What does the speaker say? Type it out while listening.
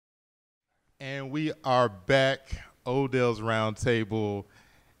And we are back, Odell's Roundtable.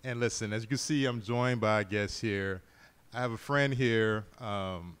 And listen, as you can see, I'm joined by a guest here. I have a friend here,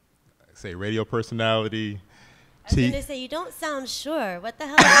 say radio personality. I was going to say, you don't sound sure. What the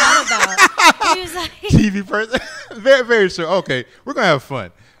hell is that about? He was like TV person. Very, very sure. Okay, we're going to have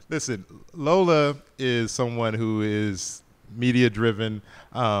fun. Listen, Lola is someone who is media-driven,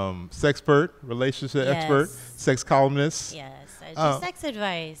 sexpert, relationship expert, sex columnist. Yes, I do sex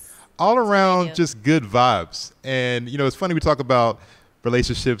advice. All around just good vibes. And, you know, it's funny we talk about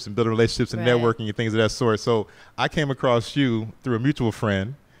relationships and building relationships and networking and things of that sort. So I came across you through a mutual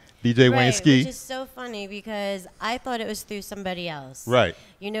friend, DJ Wayne Ski. Which is so funny because I thought it was through somebody else. Right.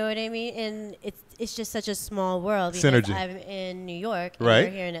 You know what I mean? And it's just such a small world because Synergy. I'm in New York and right. you're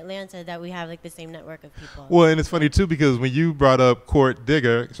here in Atlanta that we have like the same network of people. Well, and it's funny too because when you brought up Court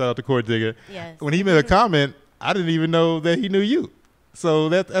Digger, shout out to Court Digger, when he made a comment, I didn't even know that he knew you. So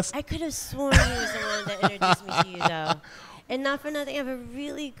that's I could have sworn he was the one that introduced me to you though. And not for nothing, I have a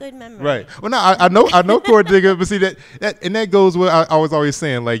really good memory. Right. Well, no, I know Court Digger, but see that goes with I was always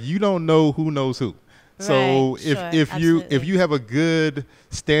saying, like, you don't know who knows who. So right, if you have a good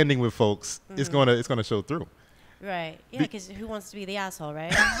standing with folks, it's gonna show through. Right. Yeah, because who wants to be the asshole,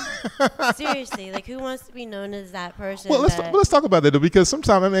 right? Seriously, like who wants to be known as that person? Well, let's talk about that though, because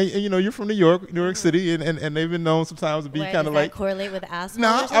sometimes I mean, you know, you're from New York, New York City, and they've been known sometimes to be kind of like correlate with asshole.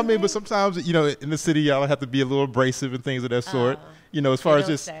 No, I mean, but sometimes you know, in the city, y'all have to be a little abrasive and things of that sort. You know, as far as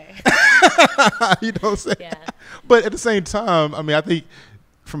just you don't say. Yeah. But at the same time, I mean, I think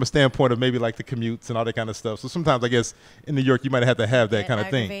from a standpoint of maybe like the commutes and all that kind of stuff. So sometimes I guess in New York you might have to have that kind of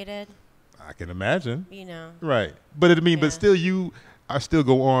thing. I can imagine. You know. Right. But but still you are still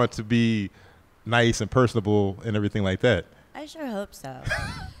go on to be nice and personable and everything like that. I sure hope so.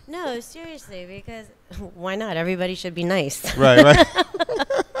 No, seriously, because why not? Everybody should be nice. Right, right.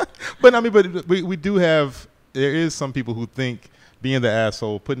 But I mean, but we do have, there is some people who think being the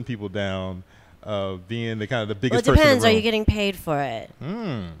asshole, putting people down, being the kind of the biggest person in the room. Well, it depends. Are you getting paid for it?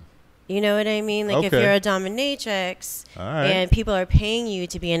 You know what I mean? Like if you're a dominatrix and people are paying you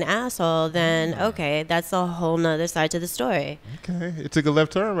to be an asshole, then okay, that's a whole nother side to the story. Okay, it took a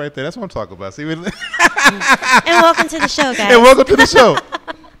left turn right there. That's what I'm talking about. See, and welcome to the show, guys. And welcome to the show.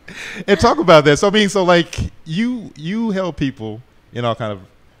 And talk about that. So I mean, so like you help people in all kind of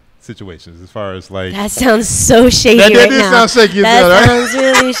situations, as far as like that sounds so shady right now. That sounds shaky. That sounds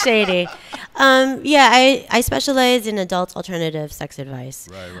really shady. Yeah, I specialize in adult alternative sex advice.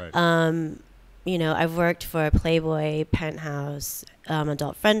 Right. You know, I've worked for Playboy, Penthouse,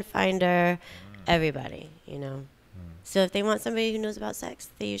 Adult Friend Finder, everybody. You know, so if they want somebody who knows about sex,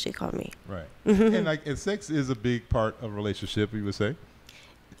 they usually call me. Right. And like, and sex is a big part of a relationship, you would say.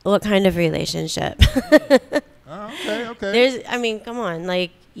 What kind of relationship? Okay. I mean, come on,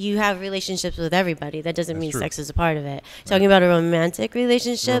 like. You have relationships with everybody. That doesn't mean sex is a part of it. Talking about a romantic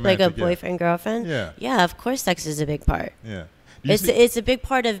relationship, like a boyfriend, girlfriend. Yeah, of course sex is a big part. Yeah. It's a big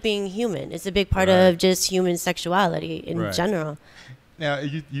part of being human. It's a big part of just human sexuality in general. Now,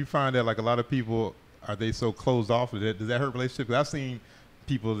 you find that like a lot of people, are they so closed off with it? Does that hurt relationships? 'Cause I've seen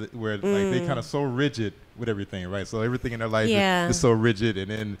people where like they kind of so rigid with everything, right? So everything in their life is so rigid,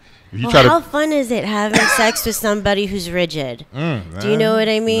 and then if you try to. How fun is it having sex with somebody who's rigid? Do you know what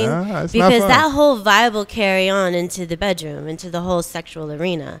I mean? It's because not fun. that whole vibe will carry on into the bedroom, into the whole sexual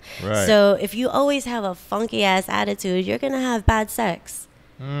arena. Right. So if you always have a funky ass attitude, you're gonna have bad sex.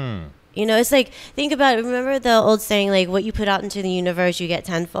 You know, it's like, think about it. Remember the old saying, like, what you put out into the universe, you get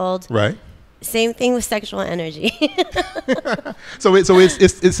tenfold. Right. Same thing with sexual energy. So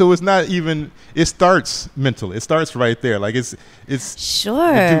it's not even. It starts mentally. It starts right there. Like it's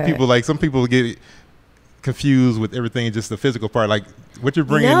sure. Do people like some people get confused with everything, just the physical part. Like what you're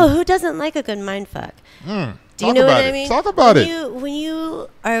bringing. No, who doesn't like a good mind fuck? Do you know what I mean? Talk about it. When you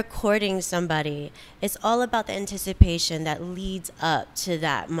are courting somebody, it's all about the anticipation that leads up to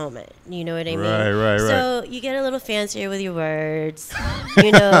that moment. You know what I mean? Right. So you get a little fancier with your words.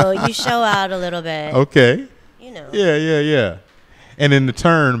 You know, you show out a little bit. Okay. You know. Yeah. And in the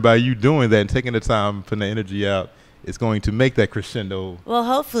turn, by you doing that and taking the time, putting the energy out, it's going to make that crescendo. Well,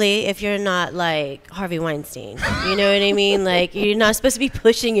 hopefully, if you're not like Harvey Weinstein, you know what I mean? Like you're not supposed to be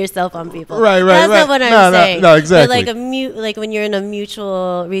pushing yourself on people. Right. That's not what I'm saying. No, exactly. But like when you're in a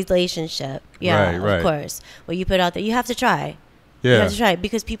mutual relationship, of course. What you put out there, you have to try. Yeah. You have to try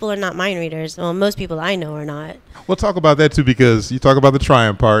because people are not mind readers. Well, most people I know are not. We'll talk about that too, because you talk about the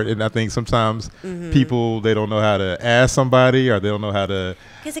trying part, and I think sometimes people, they don't know how to ask somebody, or they don't know how to.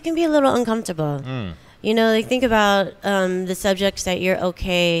 Because it can be a little uncomfortable. You know, like think about the subjects that you're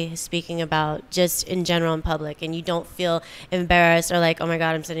okay speaking about just in general in public, and you don't feel embarrassed or like, oh my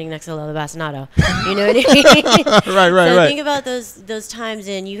God, I'm sitting next to Lola Bastinado. You know what I mean? Right. Think about those times,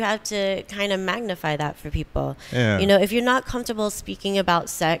 and you have to kind of magnify that for people. Yeah. You know, if you're not comfortable speaking about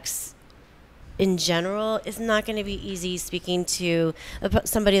sex in general, it's not going to be easy speaking to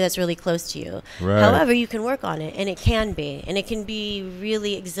somebody that's really close to you. Right. However, you can work on it, and it can be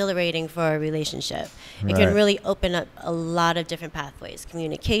really exhilarating for a relationship. It can really open up a lot of different pathways: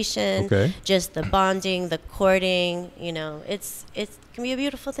 communication, just the bonding, the courting. You know, it can be a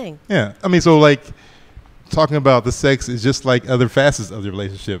beautiful thing. Yeah, I mean, so like talking about the sex is just like other facets of the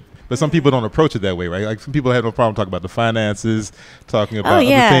relationship. But some people don't approach it that way, right? Like some people have no problem talking about the finances, talking about other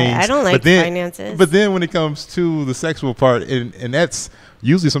things. I don't like finances. But then when it comes to the sexual part, and that's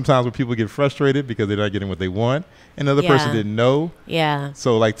usually sometimes when people get frustrated because they're not getting what they want, and the other person didn't know. Yeah.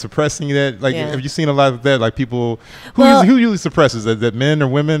 So like suppressing that, like have you seen a lot of that? Like people, who usually suppresses that? That men or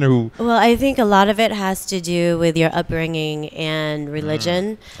women or who? Well, I think a lot of it has to do with your upbringing and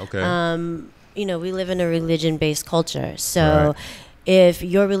religion. You know, we live in a religion-based culture, so. If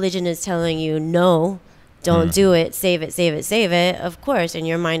your religion is telling you, no, don't do it, save it, of course, and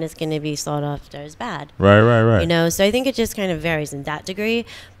your mind is going to be sought after as bad. Right. You know, so I think it just kind of varies in that degree.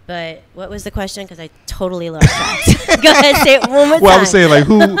 But what was the question? Because I totally lost track. Go ahead, say it one more time. Well, I was saying, like,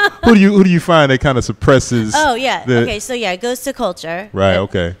 who do you find that kind of suppresses? Oh, yeah. Okay, so yeah, it goes to culture. Right,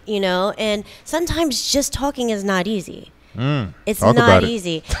 okay. You know, and sometimes just talking is not easy. It's Talk not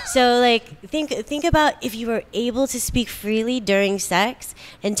easy. So like think about if you were able to speak freely during sex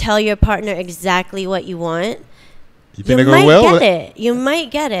and tell your partner exactly what you want. You might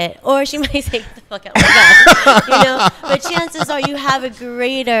get it, or she might say, "Get the fuck out of my God." You know, but chances are you have a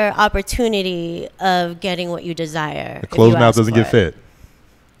greater opportunity of getting what you desire. A closed mouth doesn't get fed.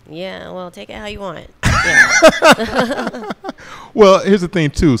 Yeah, well, take it how you want. Yeah. Well, here's the thing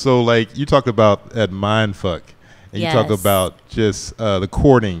too. So like you talked about that mind fuck. And you talk about just the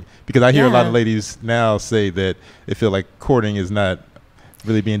courting, because I hear a lot of ladies now say that they feel like courting is not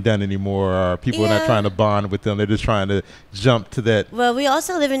really being done anymore, or people are not trying to bond with them. They're just trying to jump to that. Well, we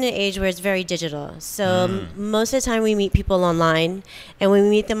also live in an age where it's very digital. So most of the time we meet people online, and when we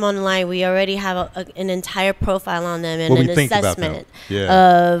meet them online, we already have an entire profile on them and an assessment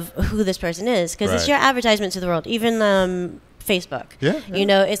of who this person is, because it's your advertisement to the world. Even Facebook. You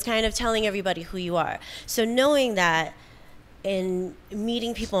know, it's kind of telling everybody who you are. So knowing that in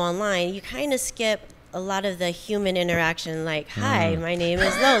meeting people online, you kind of skip a lot of the human interaction, like, hi, my name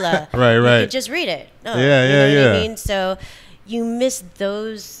is Lola. You could just read it. You know what I mean? So you miss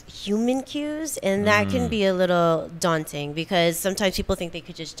those human cues, and that can be a little daunting, because sometimes people think they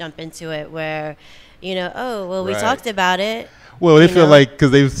could just jump into it where, you know, oh, well, we talked about it. Well, they feel like because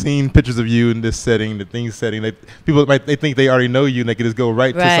they've seen pictures of you in this setting, the things setting, they think they already know you, and they can just go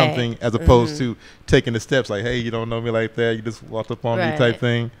right to something, as opposed to taking the steps like, hey, you don't know me like that, you just walked up on me type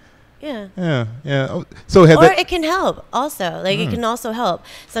thing. Yeah. So it can help also. Like it can also help.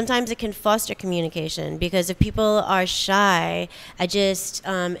 Sometimes it can foster communication, because if people are shy at just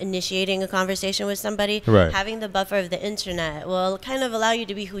initiating a conversation with somebody, having the buffer of the internet will kind of allow you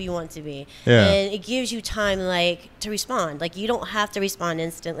to be who you want to be. And it gives you time, like, to respond. Like, you don't have to respond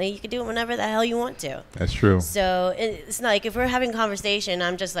instantly. You can do it whenever the hell you want to. That's true. So it's not like if we're having a conversation,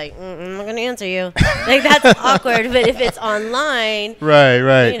 I'm just like, I'm not going to answer you. Like, that's awkward. But if it's online,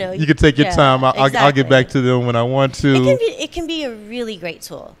 you know, you can take your time. I'll get back to them when I want to. It can be a really great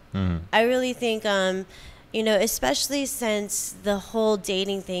tool. I really think, you know, especially since the whole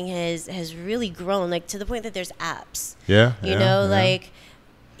dating thing has really grown, like to the point that there's apps. You know, like,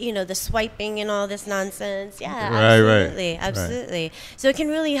 you know, the swiping and all this nonsense. Absolutely. So it can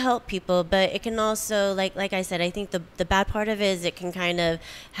really help people, but it can also, like I said, I think the bad part of it is it can kind of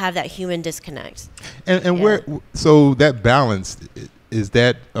have that human disconnect. And where, so that balance, is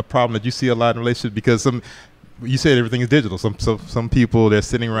that a problem that you see a lot in relationships? Because you said everything is digital. Some people, they're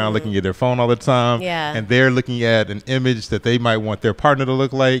sitting around looking at their phone all the time, and they're looking at an image that they might want their partner to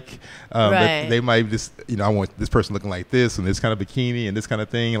look like. They might just, you know, I want this person looking like this and this kind of bikini and this kind of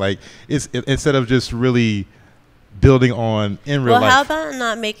thing. Like, it's instead of just really building on in real life. Well, how about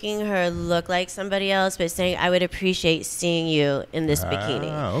not making her look like somebody else, but saying, I would appreciate seeing you in this bikini.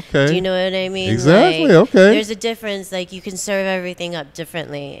 Okay. Do you know what I mean? Exactly, like, okay. There's a difference. Like, you can serve everything up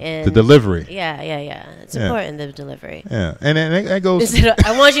differently. And the delivery. Yeah. It's important, the delivery. Yeah. And that goes...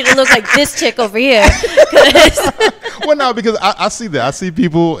 I want you to look like this chick over here. Well, no, because I see that. I see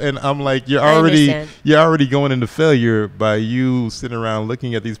people, and I'm like, you're already going into failure by you sitting around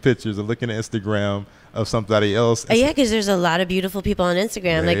looking at these pictures or looking at Instagram of somebody else. Yeah, because there's a lot of beautiful people on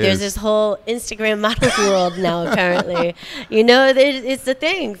Instagram. There's this whole Instagram models world now, apparently. It's the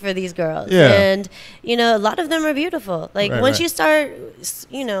thing for these girls. Yeah. And, a lot of them are beautiful. Once you start,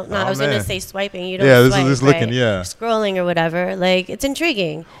 I was going to say swiping. You don't swipe, this is looking, scrolling or whatever. It's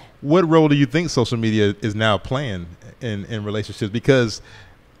intriguing. What role do you think social media is now playing in relationships? Because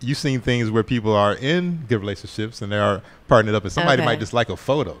you've seen things where people are in good relationships and they are partnered up, and somebody might just like a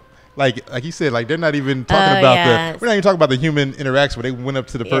photo. Like you said, they're not even talking about we're not even talking about the human interaction where they went up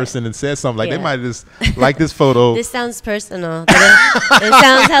to the person and said something. They might just like this photo. This sounds personal. It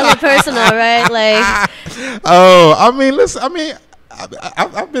sounds hella personal, right? I mean, listen,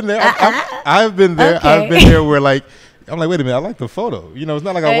 I've been there. I've been there. Okay. I've been there where I'm like, wait a minute, I like the photo. It's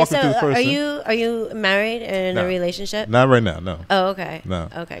not like I walk up to this person. Are you married and in a relationship? Not right now, no. Oh, okay. No.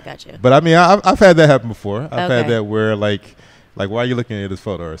 Okay, gotcha. But I've had that happen before. I've had that where why are you looking at this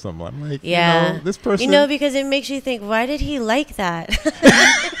photo or something? I'm like, this person. Because it makes you think, why did he like that?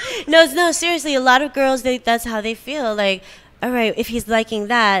 No, seriously, a lot of girls, that's how they feel. All right, if he's liking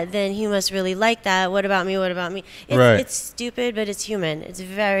that, then he must really like that. What about me? It's stupid, but it's human. It's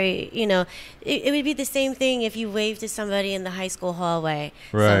very, it would be the same thing if you waved to somebody in the high school hallway.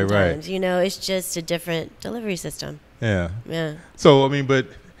 Right, sometimes, it's just a different delivery system. Yeah. Yeah. So, but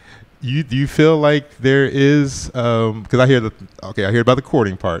do you feel like there is, because I hear about the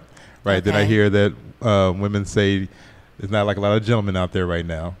courting part, right? Okay. Then I hear that women say there's not a lot of gentlemen out there right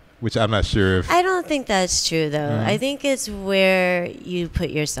now, which I'm not sure if. I don't think that's true, though. Mm-hmm. I think it's where you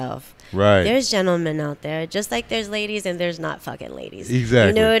put yourself. Right. There's gentlemen out there, just like there's ladies and there's not fucking ladies.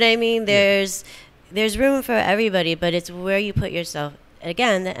 Exactly. You know what I mean? There's room for everybody, but it's where you put yourself.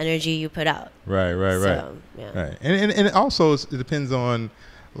 Again, the energy you put out. Right. So, yeah. Right. And it also it depends on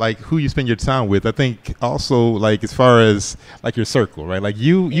who you spend your time with. I think also as far as your circle, right?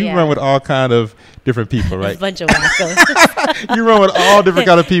 You run with all kind of different people, right? A bunch of wackos. You run with all different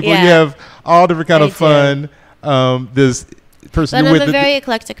kind of people. Yeah. You have all different kind of fun. This person. But I'm a very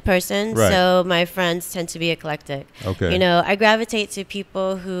eclectic person, right. So my friends tend to be eclectic. Okay. I gravitate to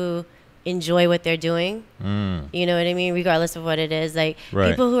people who enjoy what they're doing. You know what I mean? Regardless of what it is.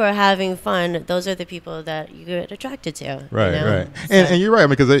 People who are having fun, those are the people that you get attracted to. Right, right. So. And you're right,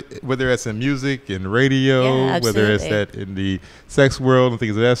 because whether it's in music and radio, whether it's that in the sex world and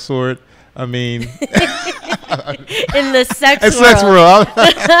things of that sort, I mean. In the sex world.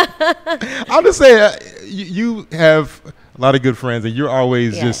 I'll just say you have a lot of good friends, and you're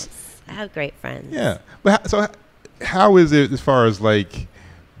always just. I have great friends. Yeah. But so how is it as far as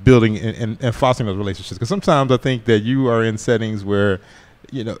building and fostering those relationships? Because sometimes I think that you are in settings where,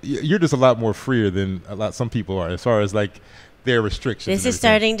 you're just a lot more freer than some people are as far as their restrictions. This is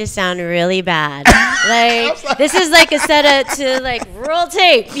starting to sound really bad. This is a setup to roll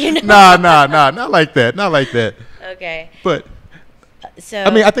tape, Nah, not like that. Not like that. Okay. But so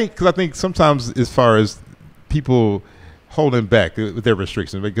I think sometimes as far as people holding back with their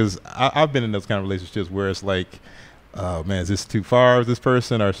restrictions, because I've been in those kind of relationships where it's oh man, is this too far with this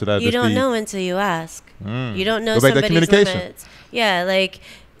person, or should I? You don't know until you ask. You don't know somebody's limits. Yeah,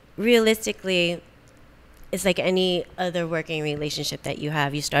 realistically, it's like any other working relationship that you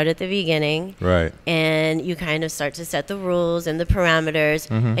have. You start at the beginning, right? And you kind of start to set the rules and the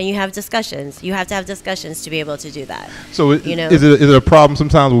parameters, and you have discussions. You have to have discussions to be able to do that. So, is it a problem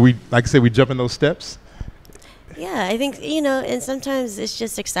sometimes where we jump in those steps? Yeah, I think, and sometimes it's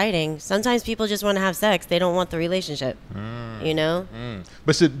just exciting. Sometimes people just want to have sex. They don't want the relationship,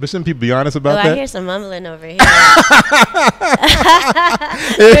 But shouldn't people be honest about that? I hear some mumbling over here. I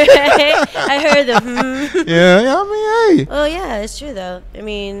heard the Yeah, hey. Oh, yeah, it's true, though. I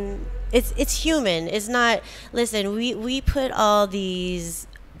mean, it's human. It's not, listen, we put all these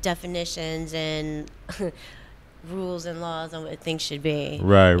definitions and rules and laws on what things should be.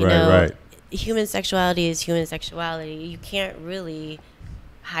 Right. Human sexuality is human sexuality. You can't really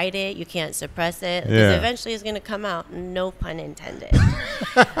hide it. You can't suppress it. Because eventually it's going to come out. No pun intended.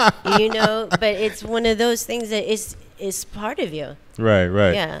 But it's one of those things that is part of you.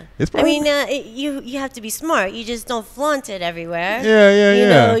 Right. Yeah. It's you have to be smart. You just don't flaunt it everywhere.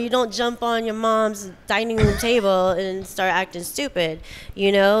 Yeah. You don't jump on your mom's dining room table and start acting stupid.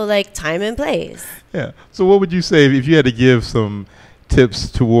 Time and place. Yeah. So what would you say if you had to give some tips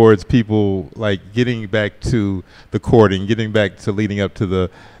towards people getting back to the courting, getting back to leading up to the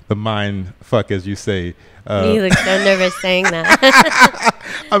mind fuck, as you say? You look so nervous saying that.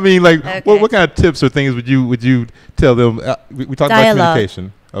 I mean, okay. what kind of tips or things would you tell them? We talked about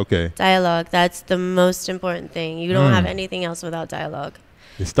communication. Okay. Dialogue. That's the most important thing. You don't have anything else without dialogue.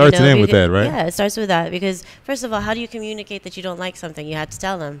 It starts and ends with that, right? Yeah, it starts with that. Because, first of all, how do you communicate that you don't like something? You have to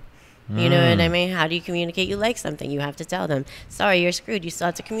tell them. You know what I mean? How do you communicate you like something? You have to tell them. Sorry, you're screwed. You still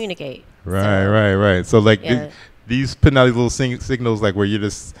have to communicate. Right. So, like, these putting out these little signals, like, where you're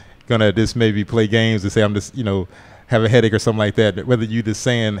just going to just maybe play games and say, I'm just, have a headache or something like that. Whether you just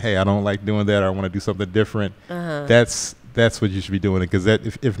saying, hey, I don't like doing that, or I want to do something different, that's what you should be doing. Because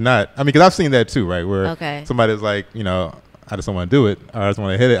if not, I mean, because I've seen that too, right? Where somebody's like, I just don't want to do it, or I just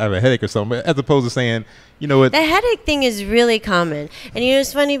want to I have a headache or something, as opposed to saying, you know what? The headache thing is really common. And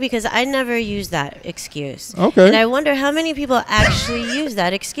it's funny because I never use that excuse. Okay. And I wonder how many people actually use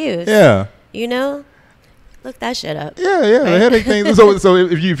that excuse. Yeah. Look that shit up. Yeah, right? The headache thing. So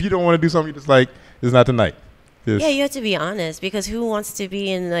if you don't want to do something, you're just like, it's not tonight. Yeah, you have to be honest, because who wants to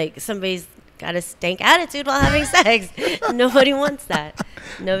be in, like, somebody's got a stank attitude while having sex? Nobody wants that.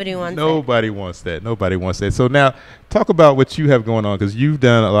 Nobody wants that. So now, talk about what you have going on, because you've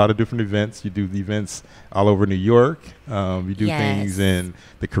done a lot of different events. You do the events all over New York. You do things in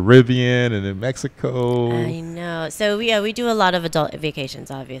the Caribbean and in Mexico. I know. So we do a lot of adult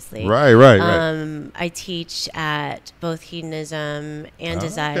vacations, obviously. Right. I teach at both Hedonism and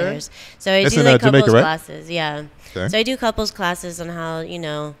Desires. So I That's do in, like couples Jamaica, right? classes. Yeah. Okay. So I do couples classes on how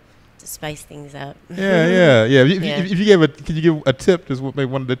to spice things up. Yeah. If you gave could you give a tip? Just maybe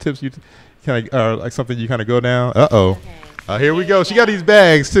one of the tips you kind of, like something you kind of go down. Here we go. She got these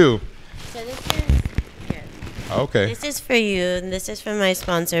bags too. So this is here. Okay. This is for you, and this is from my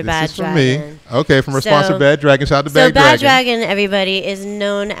sponsor, Bad Dragon. This is for me. Okay, from our sponsor, Bad Dragon. Shout out to Bad Dragon. So Bad Dragon, everybody, is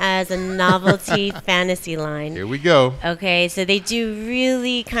known as a novelty fantasy line. Here we go. Okay, so they do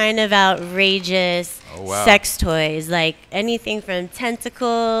really kind of outrageous sex toys, like anything from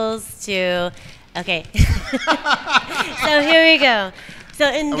tentacles to... Okay. So here we go. So,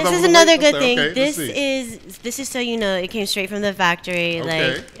 and this is another good thing. Okay, this is so you know, it came straight from the factory.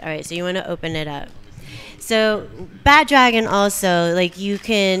 Okay. Like, all right, so you want to open it up. So Bad Dragon also, like, you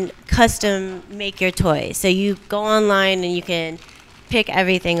can custom make your toys. So you go online and you can pick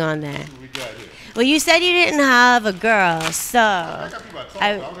everything on there. What we got here? Well, you said you didn't have a girl, so I got people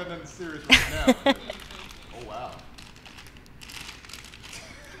I don't got nothing serious right now. Oh wow.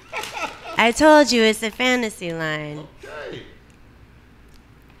 I told you it's a fantasy line. Okay.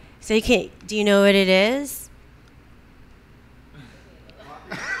 So you can. Do you know what it is?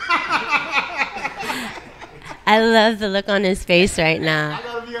 I love the look on his face right now. I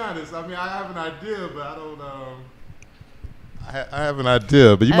gotta be honest. I mean, I have an idea, but I don't. I have an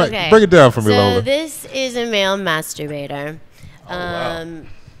idea, but you might break it down for me, Lola. So this is a male masturbator. Wow.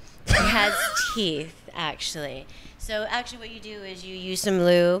 It has teeth, actually. So actually what you do is you use some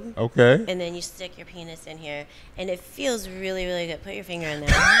lube. Okay. And then you stick your penis in here. And it feels really, really good. Put your finger in there.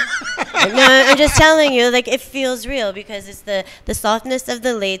 No, I'm just telling you, like, it feels real because it's the softness of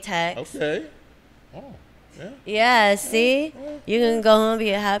the latex. Okay. Oh. Yeah, see? You can go home and be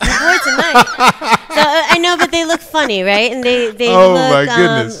a happy boy tonight. So I know, but they look funny, right? And they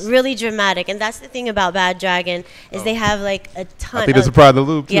look really dramatic. And that's the thing about Bad Dragon is they have like a ton. I think there's a part of the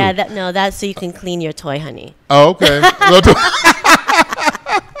lube too. Yeah, that's so you can clean your toy, honey. Oh, okay.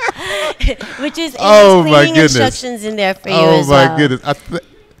 Which is cleaning instructions in there for you as well. Oh my goodness.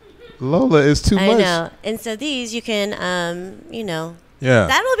 Lola is too much. I know. And so these you can, yeah.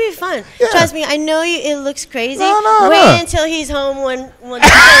 That'll be fun. Yeah. Trust me, I know it looks crazy. No. Wait until he's home one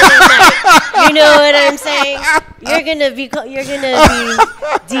night. You know what I'm saying? You're gonna be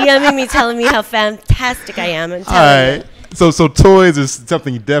DMing me telling me how fantastic I am. I'm telling you. So toys is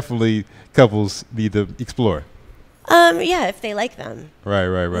something definitely couples need to explore. Yeah, if they like them. Right.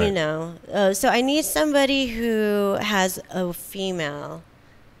 So I need somebody who has a female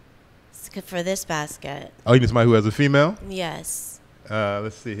for this basket. Oh, you need somebody who has a female? Yes.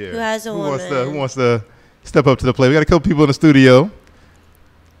 Let's see here. Who has a woman? Who wants to step up to the plate? We got a couple people in the studio.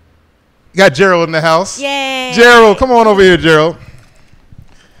 You got Gerald in the house. Yay! Gerald, come on over here, Gerald.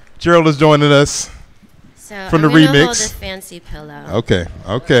 Gerald is joining us from the remix. I'm gonna hold this fancy pillow. Okay.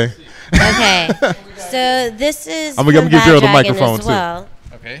 Okay. So this is. I'm gonna give Gerald the microphone too.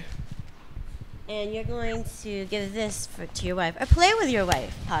 Okay. And you're going to give this to your wife, or play with your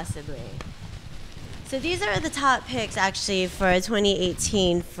wife, possibly. So these are the top picks, actually, for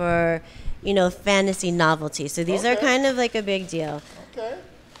 2018 for, fantasy novelty. So these are kind of like a big deal. Okay.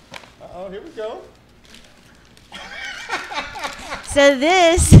 Here we go. So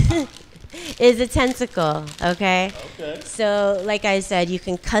this is a tentacle, okay? Okay. So like I said, you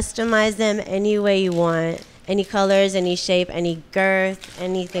can customize them any way you want, any colors, any shape, any girth,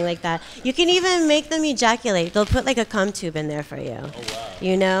 anything like that. You can even make them ejaculate. They'll put like a cum tube in there for you. Oh, wow.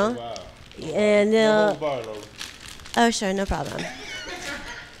 You know? Oh, wow. And they'll... Oh, sure, no problem.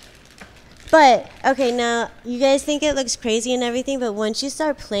 But, okay, now, you guys think it looks crazy and everything, but once you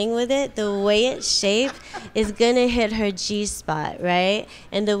start playing with it, the way it's shaped is going to hit her G-spot, right?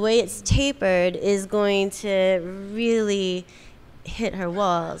 And the way it's tapered is going to really hit her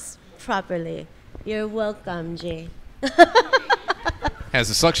walls properly. You're welcome, G. Has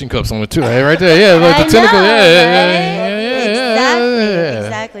the suction cups on it, too, right there. Yeah, like the tentacle.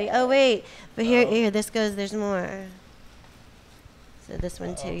 Exactly. Oh, wait. But here, this goes, there's more. So this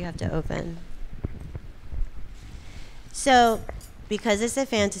one, too, you have to open. So, because it's a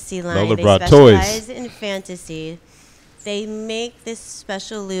fantasy line, Lola they brought specialize toys. in fantasy. They make this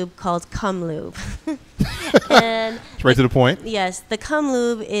special lube called cum lube. And straight to the point. Yes, the cum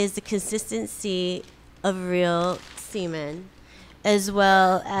lube is the consistency of real semen, as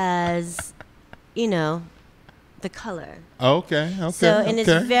well as, you know, the color. Okay. So, and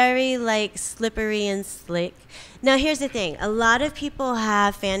it's very like slippery and slick. Now, here's the thing. A lot of people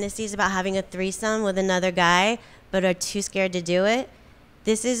have fantasies about having a threesome with another guy, but are too scared to do it.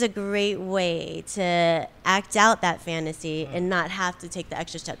 This is a great way to act out that fantasy and not have to take the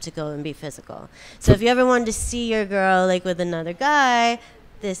extra step to go and be physical. So if you ever wanted to see your girl like with another guy,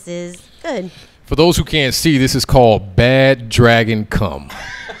 this is good. For those who can't see, this is called Bad Dragon Cum.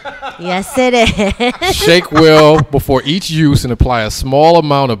 Yes, it is. Shake well before each use and apply a small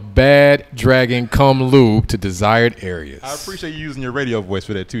amount of Bad Dragon Cum lube to desired areas. I appreciate you using your radio voice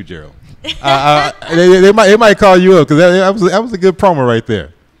for that too, Gerald. They might call you up because that was a good promo right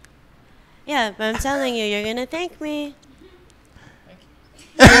there. Yeah, but I'm telling you, you're gonna thank me.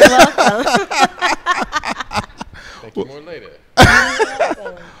 You're welcome. Thank you more later.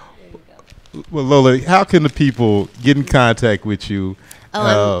 Well, Lola, how can the people get in contact with you?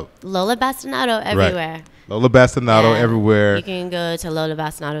 Oh, I'm Lola Bastinado everywhere. Right. Lola Bastinado everywhere. You can go to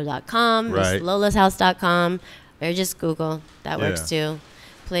lolabastinado.com, right. lolashouse.com, or just Google. That works too.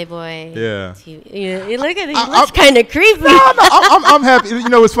 Playboy. Yeah. TV. You look at it. He looks kind of creepy. No, I'm happy. You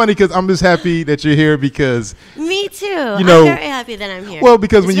know, it's funny because I'm just happy that you're here because. Me too. You know, I'm very happy that I'm here. Well,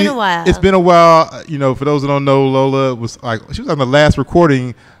 because it's been a while. It's been a while. You know, for those that don't know, Lola was like she was on the last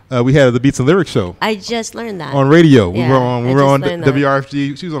recording we had at the Beats and Lyrics show. I just learned that on radio. Yeah, we were on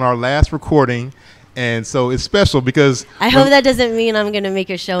WRFG. She was on our last recording. And so it's special because I hope that doesn't mean I'm gonna make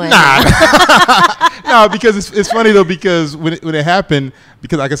your show. No, because it's funny though because when it happened,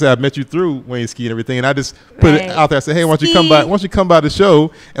 because like I said, I met you through Wayne Ski and everything, and I just put it out there. I said, hey, why don't you come by? Why don't you come by the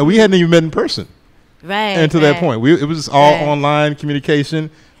show? And we hadn't even met in person. Right. And to that point, it was just all online communication.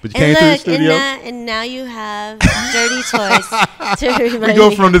 But you came through the studio. And now you have dirty toys to remind we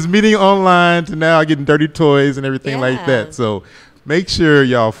go from this meeting online to now getting dirty toys and everything like that. So. Make sure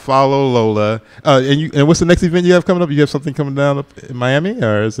y'all follow Lola. And what's the next event you have coming up? You have something coming down up in Miami,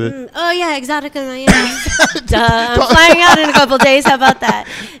 or is it? Oh yeah, Exotica Miami. Duh, I'm flying out in a couple days. How about that?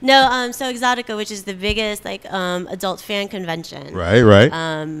 No, so Exotica, which is the biggest adult fan convention. Right.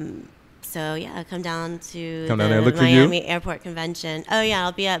 So yeah, come down to there and look Miami for you. Airport Convention. Oh yeah,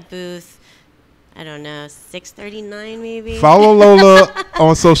 I'll be at booth. I don't know, 639 maybe. Follow Lola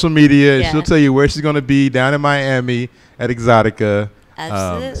on social media, and she'll tell you where she's going to be down in Miami at Exotica.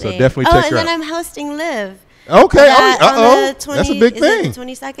 Absolutely. So definitely check her out. And then I'm hosting Live. Okay. That's a big thing. Is it the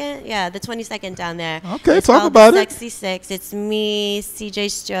 22nd? Yeah, the 22nd down there. Okay, it's talk about it. Sexy Six. It's me,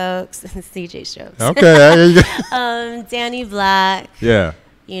 CJ Strokes. CJ Strokes. Okay, there you go. Danny Black. Yeah.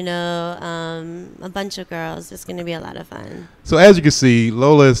 You know, a bunch of girls. It's going to be a lot of fun. So as you can see,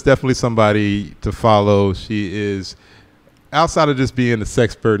 Lola is definitely somebody to follow. She is, outside of just being a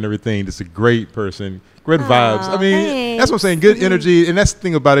sexpert and everything, just a great person, great vibes. I mean, thanks. That's what I'm saying, good energy. And that's the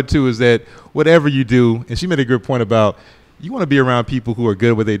thing about it, too, is that whatever you do, and she made a good point about, you want to be around people who are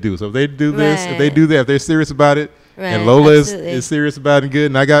good at what they do. So if they do this, if they do that, if they're serious about it, and Lola is serious about it and good,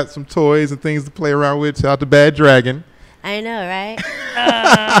 and I got some toys and things to play around with. Shout out to Bad Dragon. I know, right?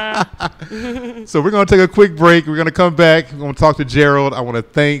 So we're going to take a quick break. We're going to come back. We're going to talk to Gerald. I want to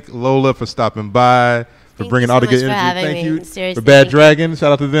thank Lola for stopping by, for bringing all the good energy. Thank you. Seriously, for Bad Dragon.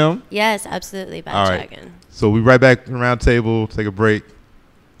 Shout out to them. Yes, absolutely. Bad Dragon. So we'll be right back to the round table. Take a break.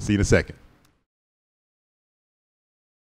 See you in a second.